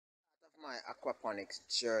My aquaponics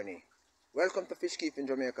journey. Welcome to Fish Keeping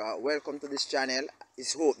Jamaica. Welcome to this channel.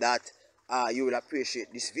 It's hope that you will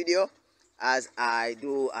appreciate this video as I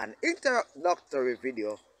do an introductory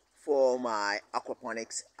video for my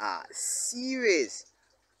aquaponics series.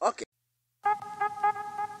 Okay.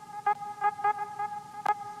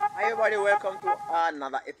 Hi everybody, welcome to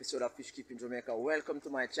another episode of Fish Keeping Jamaica. Welcome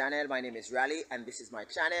to my channel. My name is Raleigh and this is my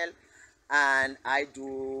channel, and I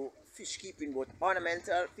do fish keeping, both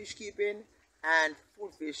ornamental fish keeping and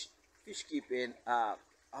food fish keeping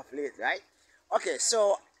of late, right? Okay,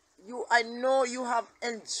 so I know you have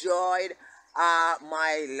enjoyed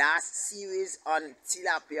my last series on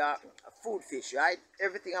tilapia food fish, right?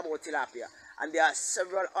 Everything about tilapia, and there are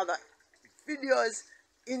several other videos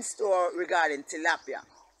in store regarding tilapia.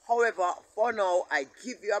 However, for now, I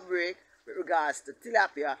give you a break with regards to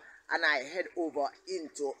tilapia and I head over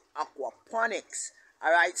into aquaponics.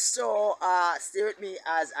 Alright, so stay with me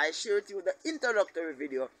as I share with you the introductory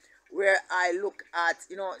video where I look at,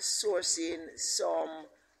 sourcing some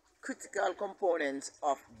critical components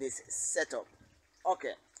of this setup.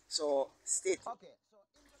 Okay, so stay tuned.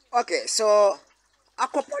 Okay, so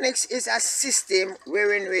aquaponics is a system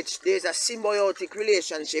wherein which there is a symbiotic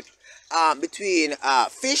relationship between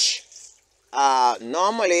fish.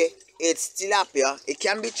 Normally it's tilapia, it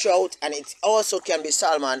can be trout, and it also can be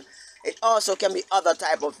salmon. It also can be other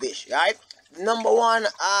type of fish, right? Number one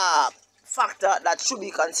factor that should be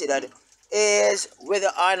considered is whether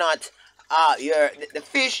or not the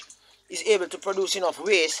fish is able to produce enough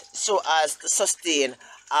waste so as to sustain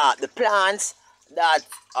the plants that,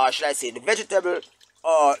 or should I say the vegetable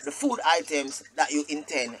or the food items that you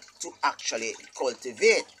intend to actually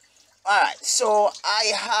cultivate. Alright, so I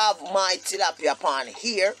have my tilapia pond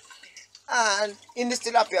here, and in this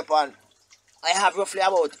tilapia pond I have roughly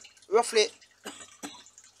about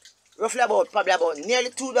probably about nearly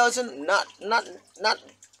 2,000, not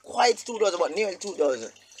quite 2,000, but nearly 2,000.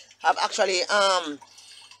 I've actually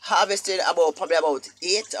harvested probably about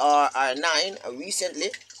 8 or 9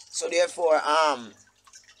 recently. So therefore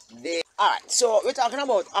alright, so we're talking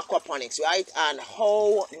about aquaponics, right? And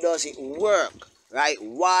how does it work, right?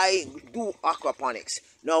 Why do aquaponics?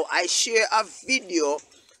 Now I share a video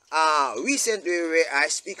recently where I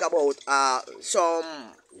speak about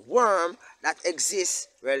some worm that exists,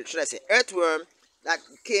 well, should I say earthworm, that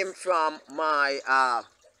came from my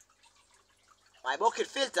my bucket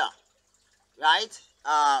filter, right?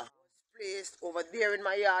 Placed over there in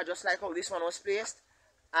my yard, just like how this one was placed,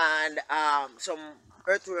 and some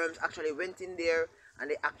earthworms actually went in there and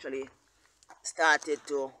they actually started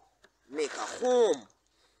to make a home.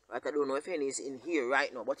 Right, I don't know if any is in here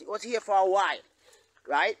right now, but it was here for a while,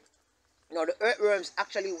 right? Now the earthworms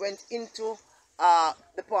actually went into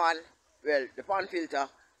the pond, well, the pond filter,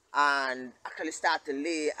 and actually started to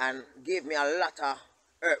lay and gave me a lot of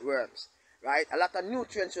earthworms, right? A lot of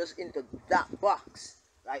nutrients was into that box,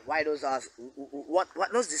 right? Why does us? What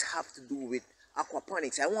does this have to do with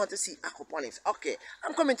aquaponics? I want to see aquaponics. Okay,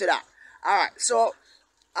 I'm coming to that. All right, so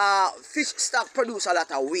fish stock produce a lot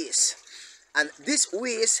of waste, and this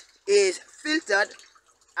waste is filtered,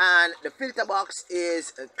 and the filter box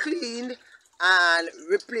is cleaned and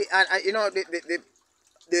replaced, and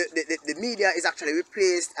the media is actually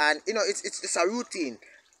replaced, and it's just a routine.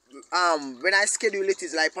 When I schedule it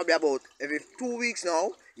is like probably about every 2 weeks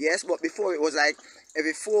now, yes, but before it was like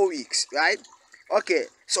every 4 weeks, right? Okay,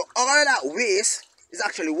 so all of that waste is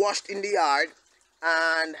actually washed in the yard,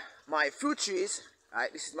 and my fruit trees,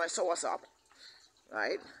 right? This is my soursop,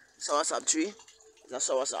 right? Soursop tree, it's a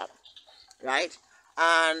soursop, right?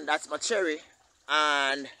 And that's my cherry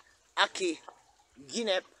and aki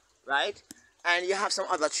guinea, right? And you have some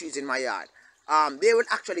other trees in my yard. They will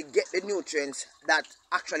actually get the nutrients that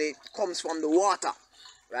actually comes from the water,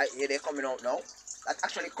 right? Here they're coming out now. That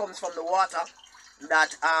actually comes from the water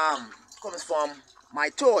that comes from my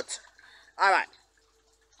toad. All right.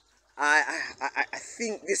 I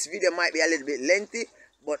think this video might be a little bit lengthy,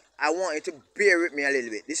 but I want you to bear with me a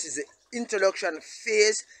little bit. This is the introduction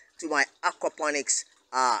phase to my aquaponics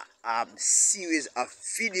series of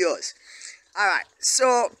videos. All right,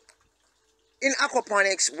 so in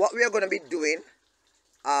aquaponics, what we are going to be doing,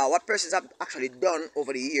 what persons have actually done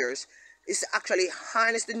over the years, is to actually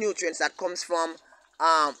harness the nutrients that comes from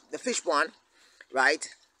the fish pond, right,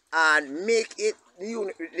 and make it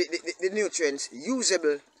the nutrients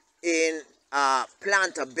usable in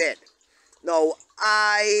planter bed. Now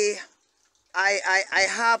I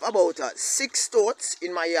have about 6 totes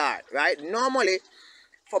in my yard, right? Normally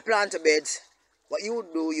for planter beds, what you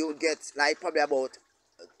would do, you would get like probably about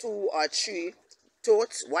 2 or 3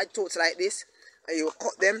 totes, white totes like this, and you will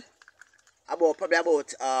cut them about probably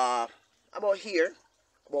about about here,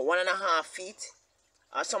 about 1.5 feet.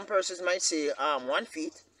 Some persons might say 1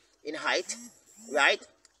 feet in height, right?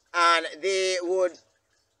 And they would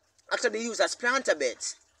actually use as planter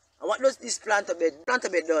beds. And what does this planter bed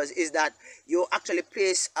does is that you actually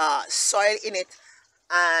place soil in it,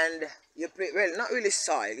 and you well, not really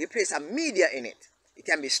soil, you place a media in it. It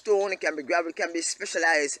can be stone, it can be gravel, it can be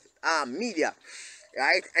specialized media,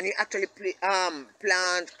 right? And you actually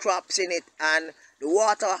plant crops in it, and the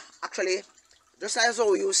water actually, just as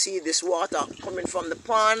how you see this water coming from the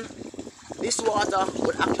pond, this water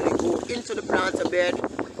would actually go into the planter bed.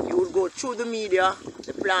 You would go through the media,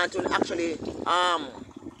 the plant will actually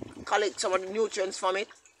collect some of the nutrients from it,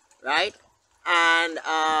 right? And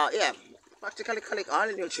yeah, practically collect all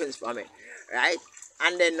the nutrients from it, right?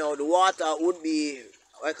 And then now the water would be,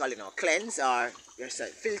 what I call it now, cleansed or just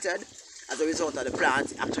filtered as a result of the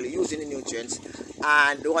plant actually using the nutrients,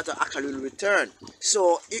 and the water actually will return.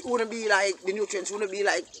 So it wouldn't be like, the nutrients wouldn't be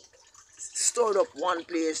like stored up one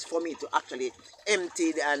place for me to actually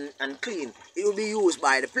empty and clean. It will be used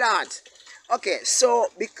by the plant. Okay, so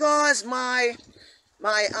because my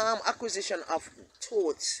acquisition of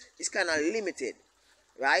toads is kind of limited,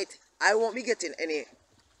 right? I won't be getting any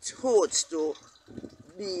toads to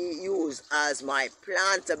be used as my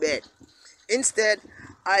planter bed. Instead,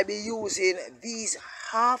 I'll be using these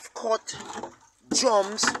half-cut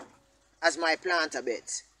drums as my planter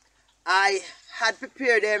beds. I had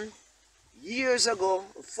prepared them years ago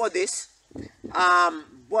for this,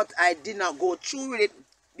 but I did not go through with it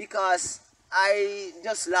because I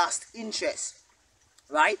just lost interest,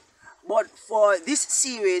 right? But for this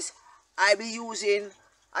series, I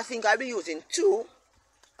think I'll be using 2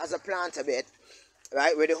 as a planter bed,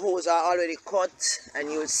 right, where the holes are already cut,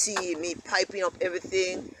 and you'll see me piping up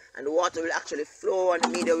everything, and the water will actually flow, and the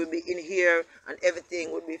media will be in here, and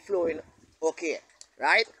everything will be flowing okay,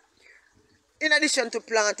 right? In addition to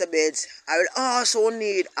planter beds, I will also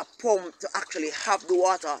need a pump to actually have the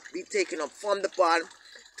water be taken up from the pond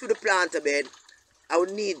to the planter bed. I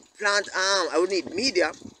would need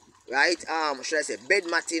media, right? Should I say bed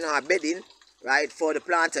matting or bedding, right, for the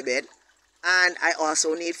planter bed, and I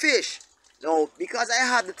also need fish. Now, because I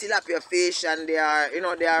have the tilapia fish and they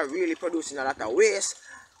are really producing a lot of waste,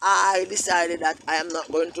 I decided that I am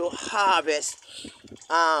not going to harvest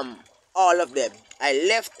all of them. I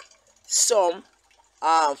left some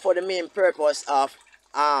for the main purpose of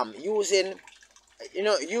using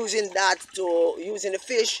the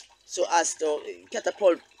fish so as to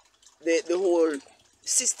catapult the whole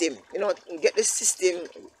system, get the system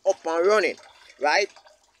up and running, right?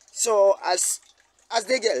 So as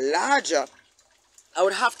they get larger, I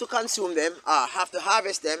would have to consume them, have to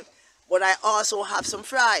harvest them, but I also have some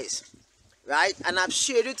fries, right? And I've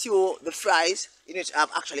shared with you the fries in which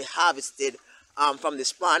I've actually harvested from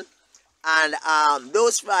this pond, and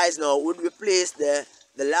those fries now would replace the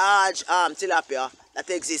large tilapia that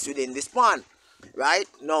exists within this pond, right?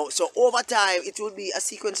 Now, so over time it will be a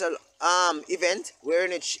sequential event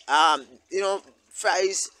wherein which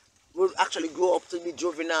fries will actually grow up to be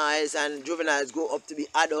juveniles, and juveniles grow up to be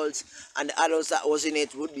adults, and the adults that was in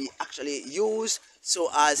it would be actually used so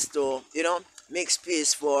as to make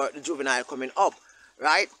space for the juvenile coming up,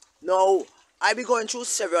 right? Now, I'll be going through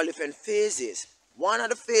several different phases. One of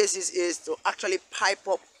the phases is to actually pipe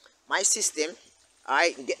up my system,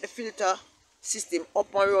 alright, get the filter system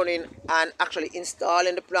up and running, and actually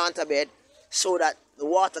installing the planter bed so that the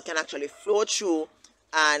water can actually flow through,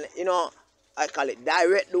 and I call it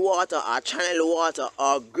direct the water, or channel the water,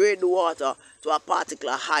 or grade the water to a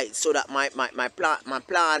particular height, so that my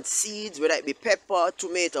plant seeds, whether it be pepper,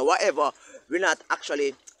 tomato, whatever, will not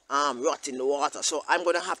actually rot in the water. So I'm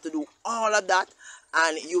going to have to do all of that,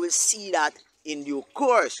 and you will see that in due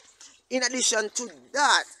course. In addition to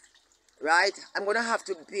that, right, I'm going to have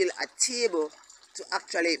to build a table to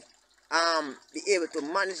actually be able to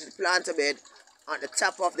manage the planter bed on the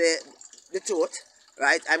top of the tote,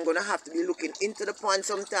 right? I'm going to have to be looking into the pond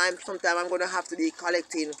sometime. Sometime I'm going to have to be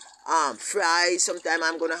collecting fries. Sometime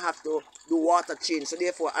I'm going to have to do water change. So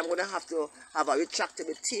therefore, I'm going to have a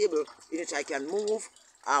retractable table in which I can move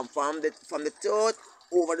from the tote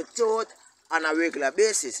over the tote on a regular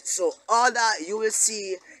basis. So all that you will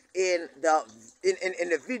see in the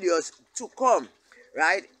videos to come,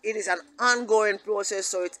 right? It is an ongoing process,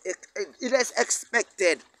 so it is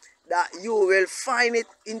expected that you will find it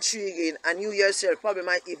intriguing, and you yourself probably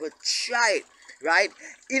might even try it, right?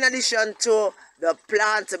 In addition to the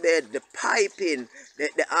planter bed, the piping,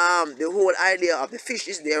 the whole idea of the fish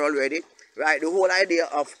is there already, right? The whole idea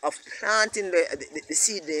of planting the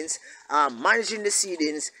seedlings, managing the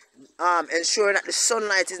seedlings, ensuring that the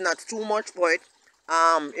sunlight is not too much for it,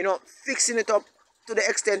 fixing it up to the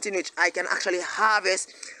extent in which I can actually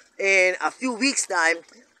harvest in a few weeks time.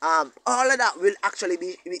 All of that will actually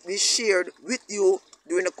be shared with you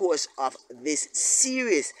during the course of this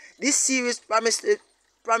series. This series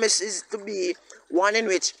promises to be one in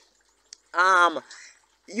which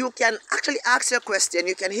you can actually ask your question.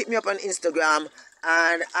 You can hit me up on Instagram,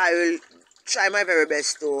 and I will try my very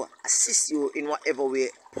best to assist you in whatever way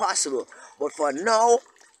possible. But for now,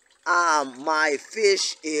 my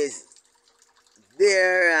fish is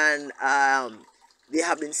there, and they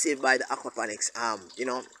have been saved by the aquaponics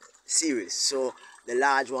series. So the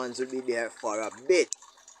large ones will be there for a bit,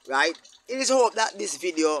 right? It is hoped that this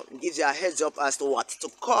video gives you a heads up as to what's to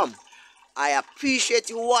come. I appreciate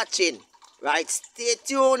you watching, right? Stay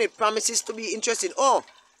tuned, it promises to be interesting. Oh,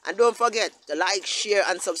 and don't forget to like, share,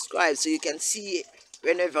 and subscribe so you can see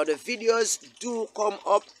whenever the videos do come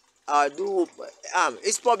up,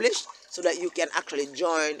 is published, so that you can actually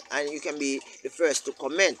join and you can be the first to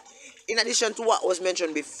comment. In addition to what was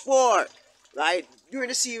mentioned before, right, during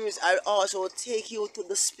the series, I'll also take you to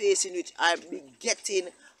the space in which I'll be getting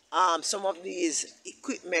some of these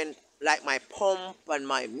equipment, like my pump and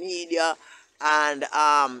my media, and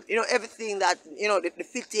everything that the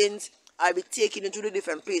fittings. I'll be taking into the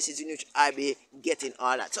different places in which I'll be getting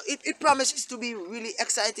all that. So it promises to be really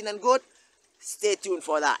exciting and good. Stay tuned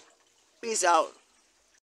for that. Peace out.